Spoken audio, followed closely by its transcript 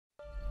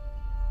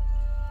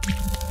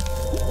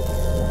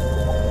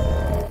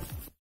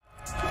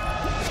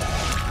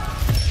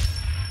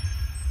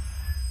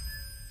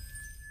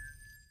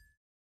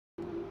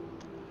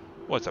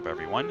What's up,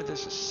 everyone?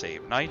 This is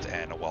Save Night,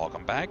 and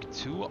welcome back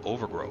to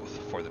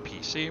Overgrowth for the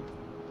PC.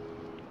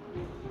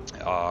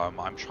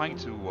 I'm trying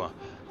to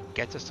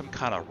get to some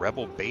kind of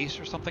rebel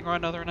base or something or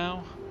another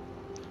now.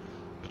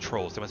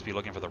 Patrols, they must be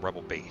looking for the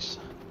rebel base.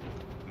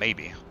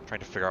 Maybe. I'm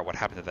trying to figure out what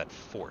happened to that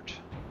fort.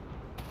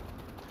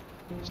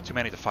 There's too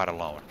many to fight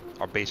alone.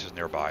 Our base is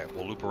nearby.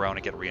 We'll loop around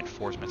and get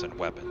reinforcements and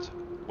weapons.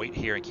 Wait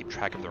here and keep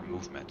track of their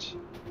movements.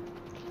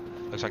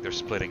 Looks like they're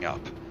splitting up.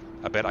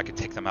 I bet I could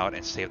take them out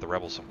and save the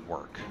rebels some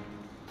work.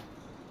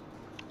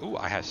 Ooh,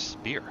 I have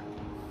spear.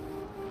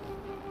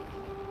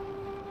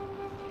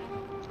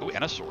 Ooh,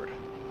 and a sword.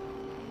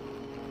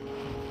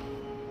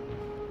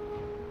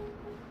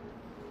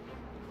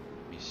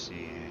 Let me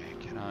see.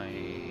 Can I...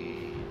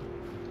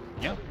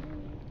 Yeah.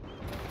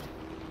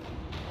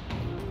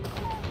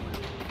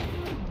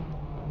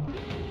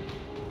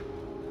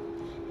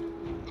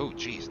 Oh,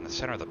 geez, in the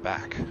center of the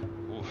back.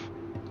 Oof.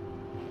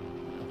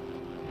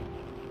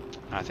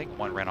 And I think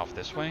one ran off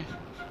this way.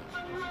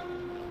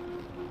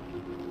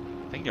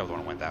 I think the other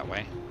one went that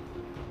way.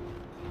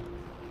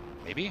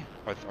 Maybe?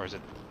 Or is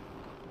it...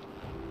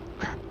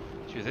 Crap.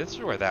 Should this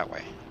or that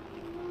way?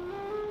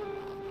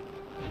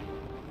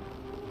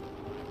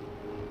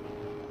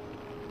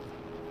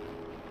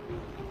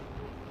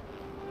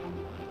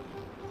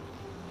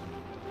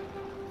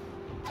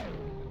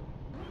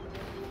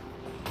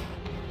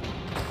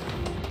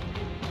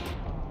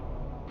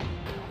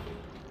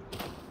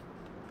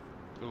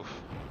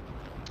 Oof.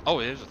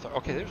 Oh, there's a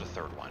okay, there's a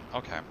third one.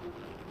 Okay.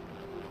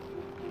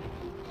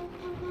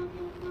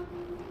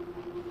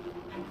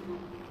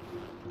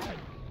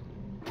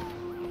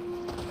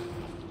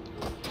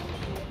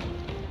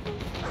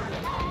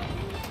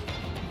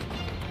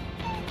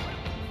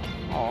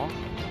 Aw.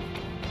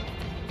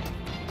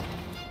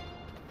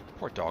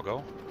 Poor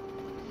doggo.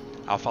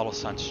 I'll follow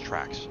Sun's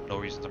tracks. No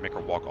reason to make her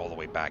walk all the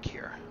way back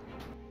here.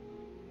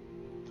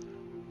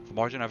 The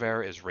margin of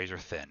error is razor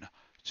thin.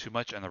 Too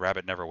much and the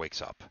rabbit never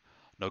wakes up.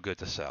 No good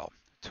to sell.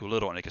 Too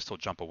little and it can still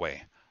jump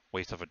away.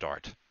 Waste of a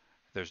dart.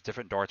 There's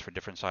different darts for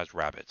different sized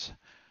rabbits.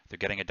 They're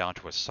getting it down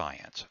to a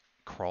science.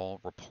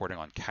 Crawl reporting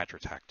on catcher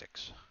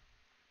tactics.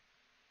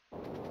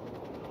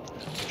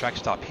 The tracks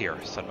stop here.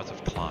 Sun must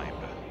have climbed.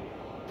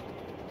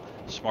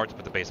 Smart to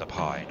put the base up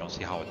high. Don't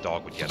see how a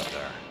dog would get up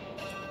there.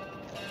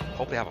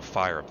 Hope they have a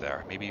fire up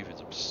there. Maybe even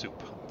some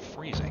soup. I'm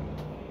freezing.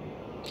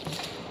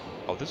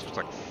 Oh, this looks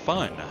like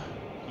fun.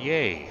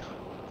 Yay.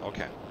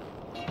 Okay.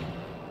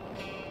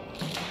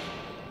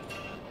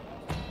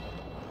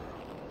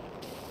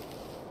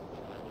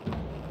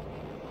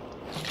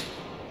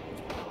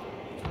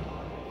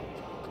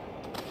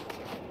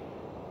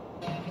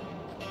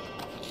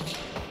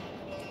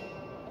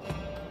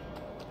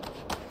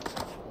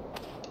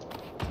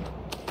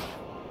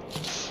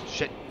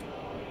 Shit.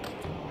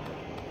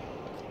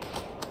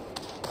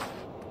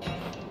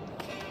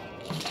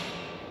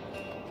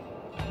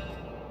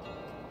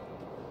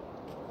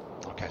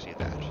 Okay, I see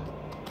that.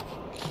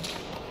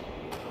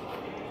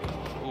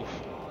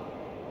 Oof.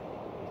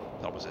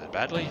 That was it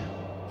badly.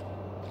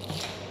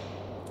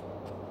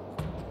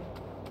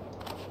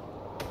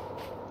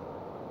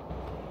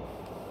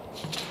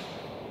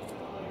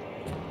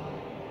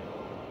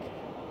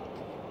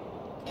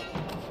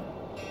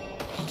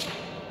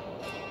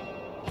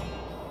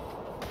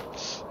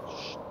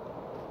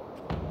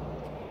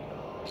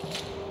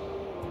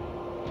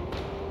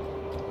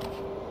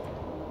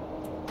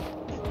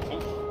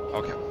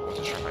 Okay,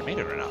 wasn't sure if I made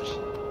it or not.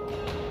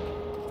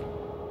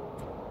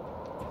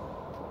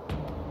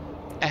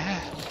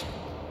 Ah.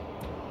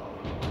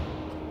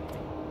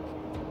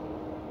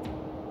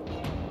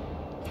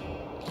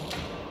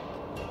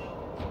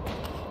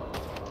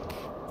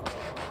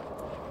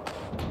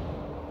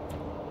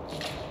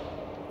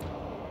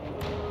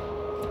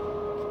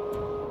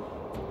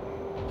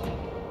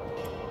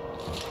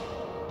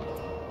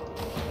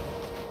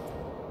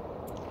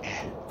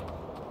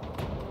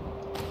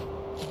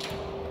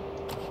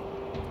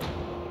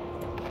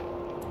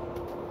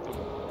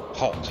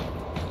 Halt.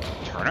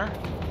 Turner?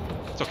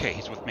 It's okay,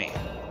 he's with me.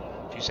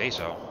 If you say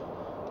so.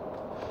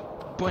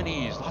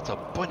 Bunnies! Lots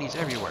of bunnies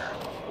everywhere.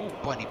 Oh,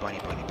 bunny, bunny,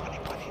 bunny, bunny,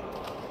 bunny.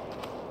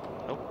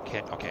 Nope,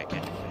 can't. Okay, I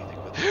can't do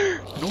anything with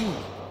it.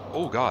 No!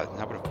 Oh god,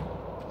 that would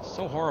have...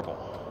 So horrible.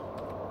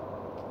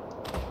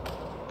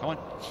 Come on.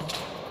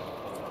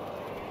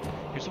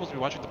 You're supposed to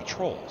be watching the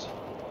patrols.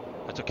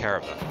 I took care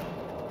of them.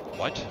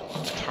 What?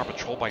 An entire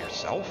patrol by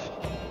yourself?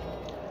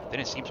 They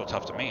didn't seem so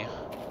tough to me.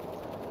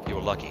 You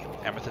were lucky.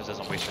 Amethyst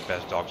doesn't waste her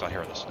best dogs out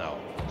here in the snow.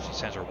 She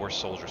sends her worst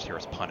soldiers here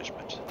as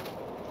punishment.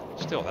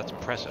 Still, that's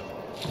impressive.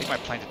 I think my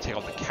plan to take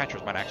out the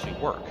catchers might actually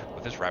work,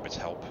 with this rabbit's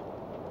help.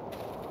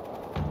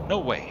 No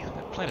way.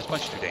 That plan is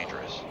much too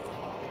dangerous.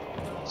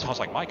 Sounds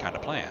like my kind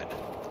of plan.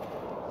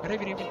 I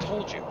haven't even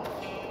told you.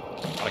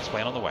 I'll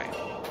explain on the way.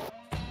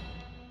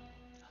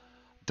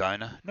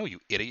 Done? No, you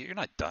idiot. You're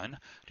not done.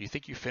 Do you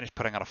think you finished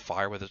putting out a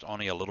fire where there's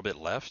only a little bit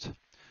left?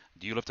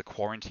 Do you live to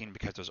quarantine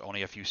because there's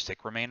only a few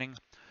sick remaining?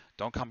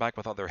 Don't come back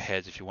with other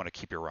heads if you want to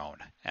keep your own.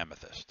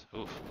 Amethyst.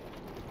 Oof.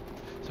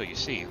 So you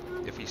see,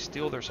 if we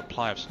steal their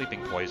supply of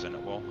sleeping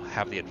poison, we'll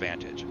have the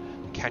advantage.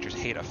 The catchers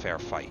hate a fair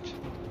fight.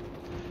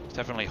 It's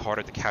definitely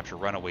harder to capture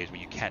runaways when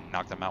you can't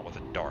knock them out with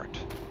a dart.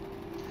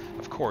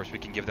 Of course, we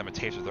can give them a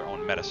taste of their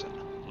own medicine.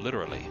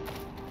 Literally.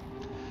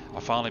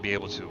 I'll finally be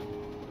able to...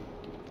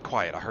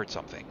 Quiet, I heard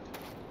something.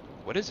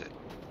 What is it?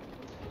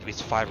 At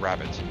least 5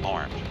 rabbits,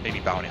 armed. Maybe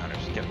bounty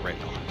hunters. Get ready.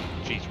 Oh,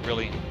 jeez,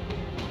 really?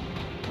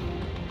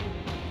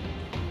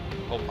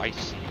 Oh, I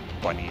see you,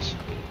 bunnies.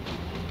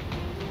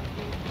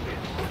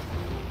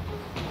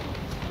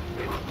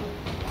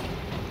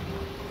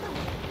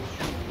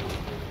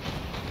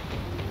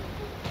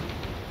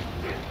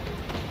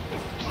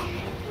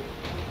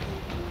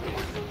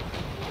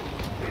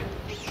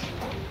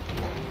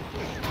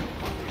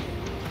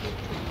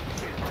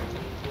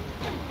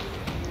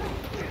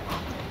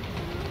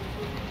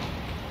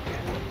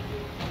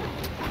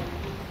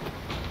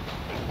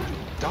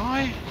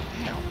 Die?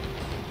 Damn.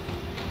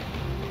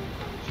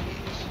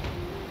 Jeez.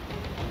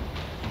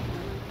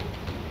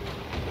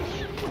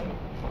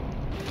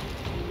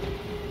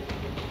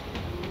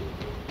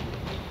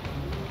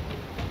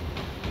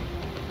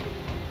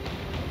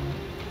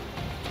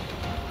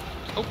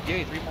 Oh,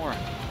 yay, 3 more.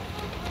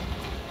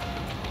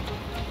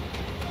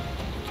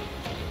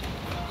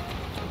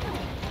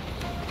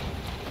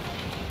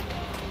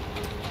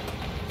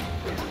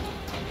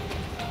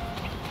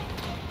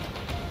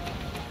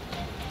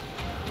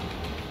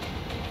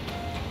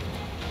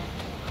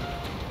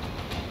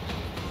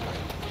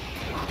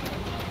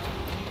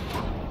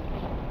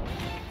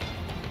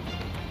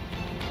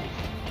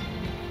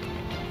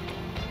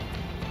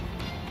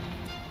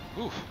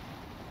 Oof.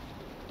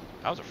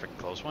 That was a freaking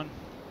close one.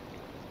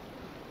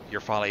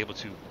 You're finally able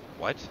to...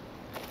 What?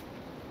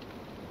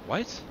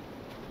 What?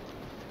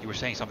 You were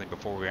saying something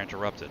before we were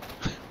interrupted.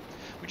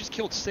 We just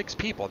killed 6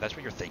 people. That's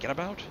what you're thinking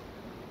about?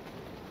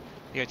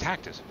 They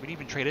attacked us. We didn't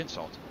even trade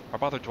insults or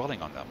bother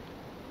dwelling on them.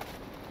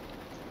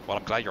 Well,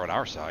 I'm glad you're on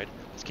our side.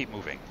 Let's keep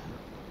moving.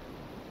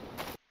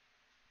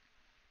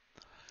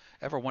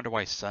 Ever wonder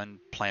why sun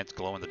plants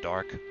glow in the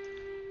dark?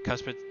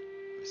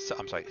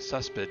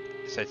 Suspid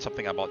said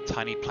something about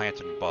tiny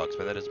plants and bugs,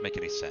 but that doesn't make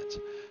any sense.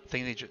 I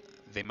think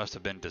they must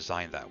have been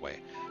designed that way.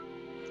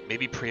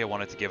 Maybe Priya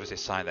wanted to give us a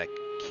sign that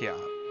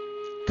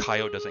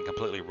Kaio doesn't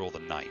completely rule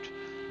the night.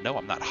 No,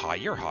 I'm not high.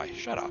 You're high.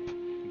 Shut up.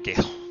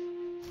 Gale.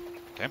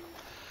 Okay.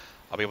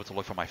 I'll be able to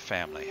look for my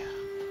family.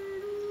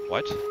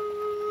 What?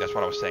 That's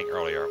what I was saying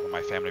earlier. When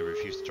my family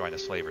refused to join the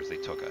slavers, they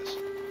took us.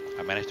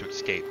 I managed to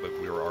escape, but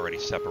we were already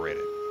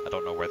separated. I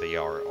don't know where they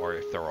are or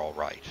if they're all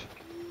right.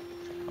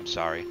 I'm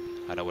sorry.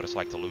 I know what it's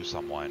like to lose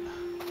someone.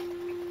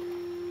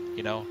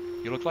 You know,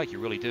 you look like you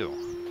really do.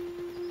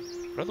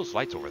 What are those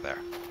lights over there?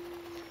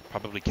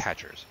 Probably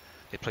catchers.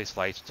 They place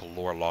lights to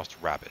lure lost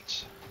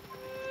rabbits.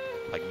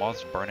 Like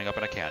moths burning up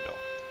in a candle.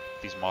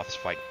 These moths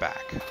fight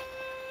back.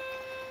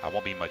 I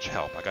won't be much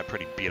help. I got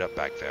pretty beat up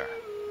back there.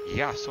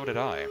 Yeah, so did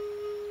I.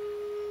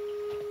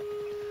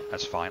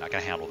 That's fine. I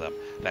can handle them.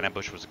 That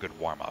ambush was a good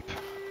warm-up.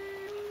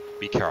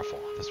 Be careful.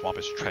 The swamp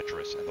is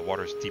treacherous, and the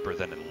water is deeper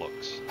than it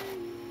looks.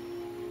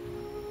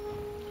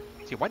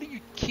 See, why do you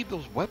keep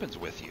those weapons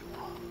with you?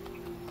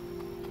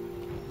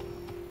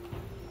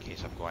 Okay,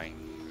 so I'm going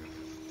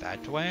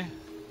that way.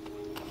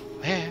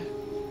 Eh.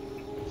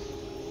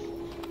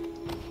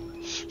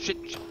 Shit.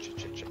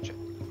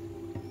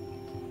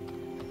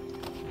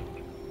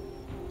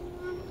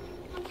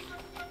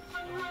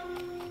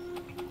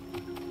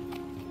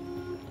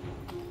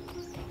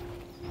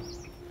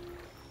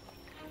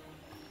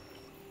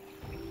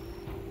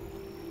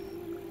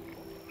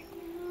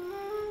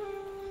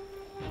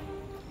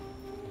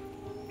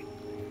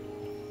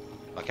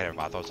 Okay, never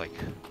mind. I thought it was like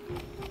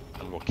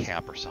a little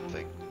camp or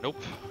something.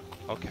 Nope.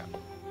 Okay.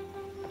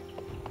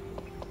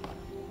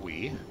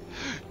 We.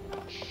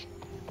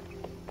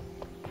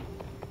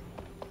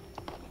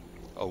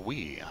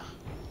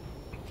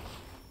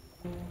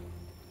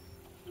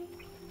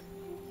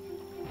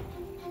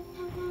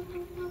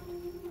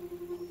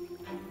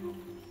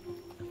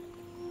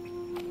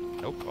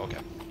 Nope. Okay.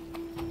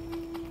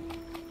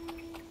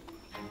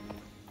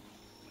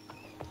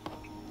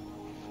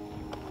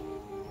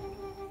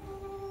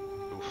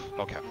 Oof.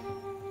 Okay.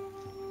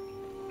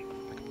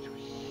 Back up to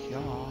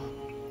here.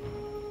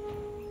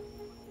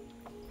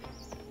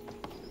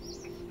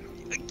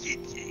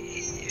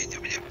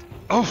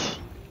 Oh.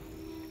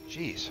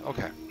 Jeez,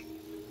 okay.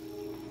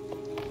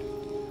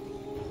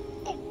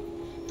 Oh,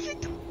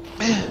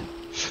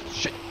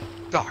 shit.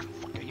 Oh,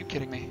 fuck, are you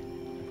kidding me?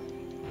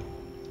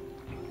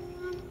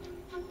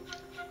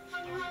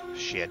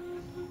 Shit.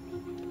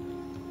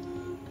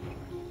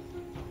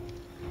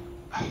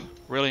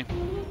 Really?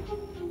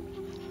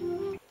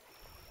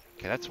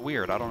 Okay, that's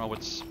weird. I don't know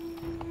what's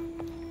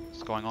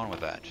going on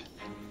with that.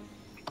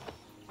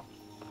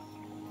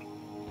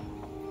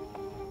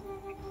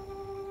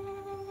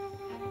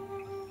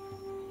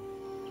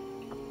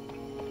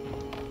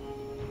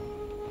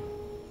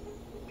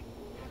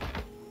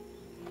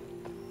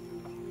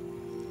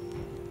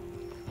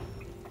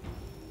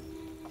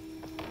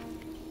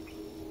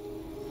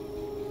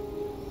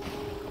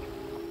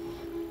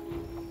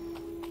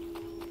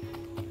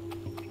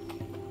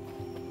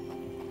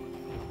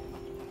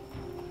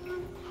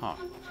 Huh.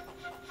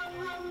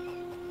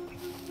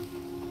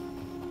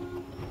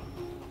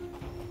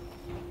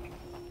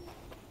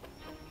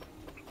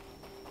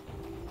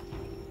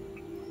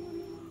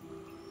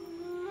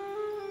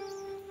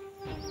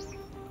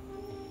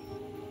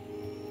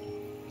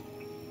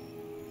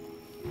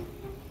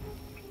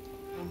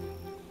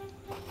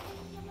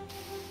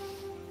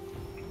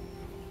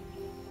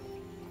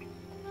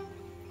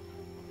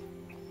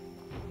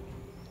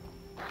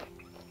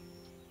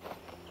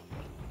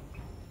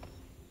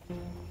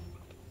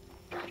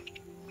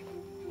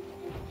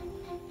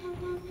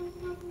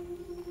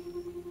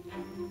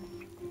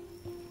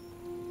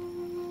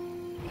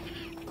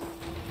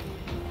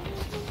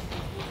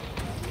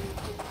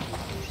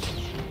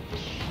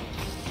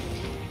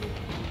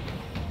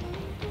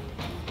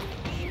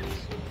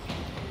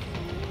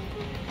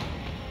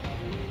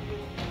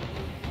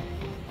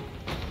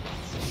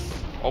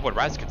 Oh, but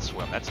rats can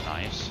swim. That's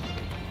nice.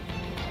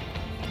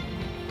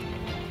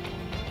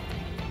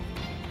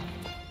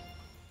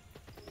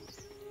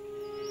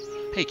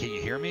 Hey, can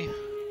you hear me?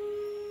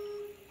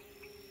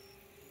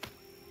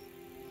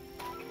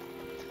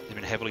 They've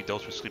been heavily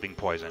dosed with sleeping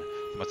poison.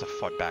 They must have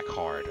fought back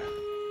hard.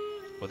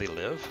 Will they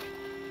live?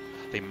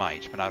 They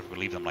might, but not if we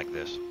leave them like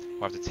this.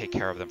 We'll have to take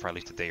care of them for at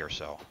least a day or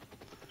so.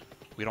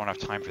 We don't have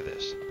time for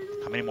this.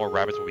 How many more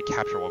rabbits will we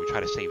capture while we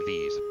try to save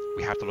these?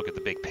 We have to look at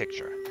the big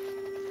picture.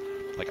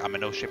 Like, I'm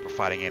in no shape for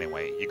fighting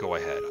anyway. You go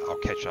ahead. I'll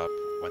catch up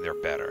when they're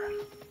better.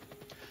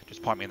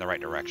 Just point me in the right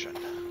direction.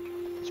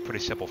 It's pretty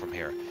simple from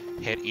here.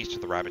 Head east to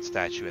the rabbit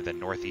statue and then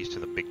northeast to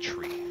the big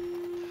tree.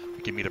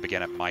 We can meet up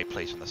again at my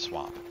place in the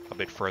swamp, a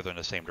bit further in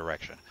the same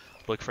direction.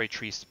 Look for a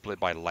tree split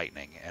by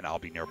lightning, and I'll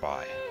be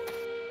nearby.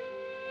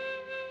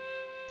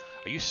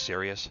 Are you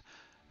serious?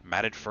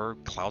 Matted fur,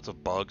 clouds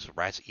of bugs,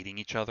 rats eating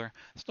each other?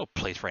 There's no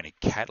place for any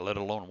cat, let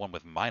alone one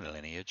with my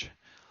lineage.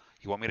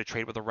 You want me to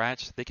trade with the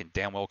rats? They can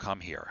damn well come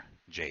here.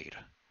 Jade.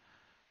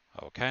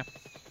 Okay.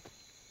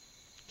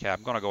 Okay,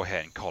 I'm gonna go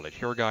ahead and call it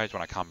here, guys.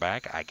 When I come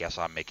back, I guess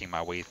I'm making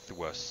my way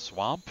through a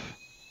swamp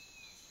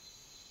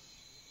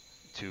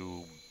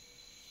to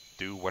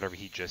do whatever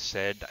he just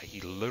said. He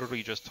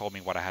literally just told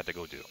me what I had to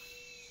go do.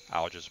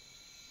 I'll just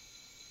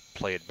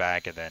play it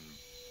back and then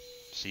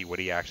see what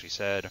he actually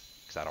said,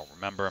 because I don't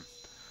remember.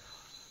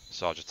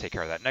 So I'll just take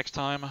care of that next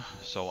time.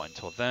 So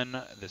until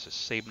then, this is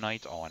Sabe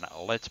Knight on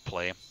Let's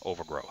Play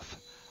Overgrowth.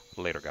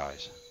 Later,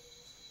 guys.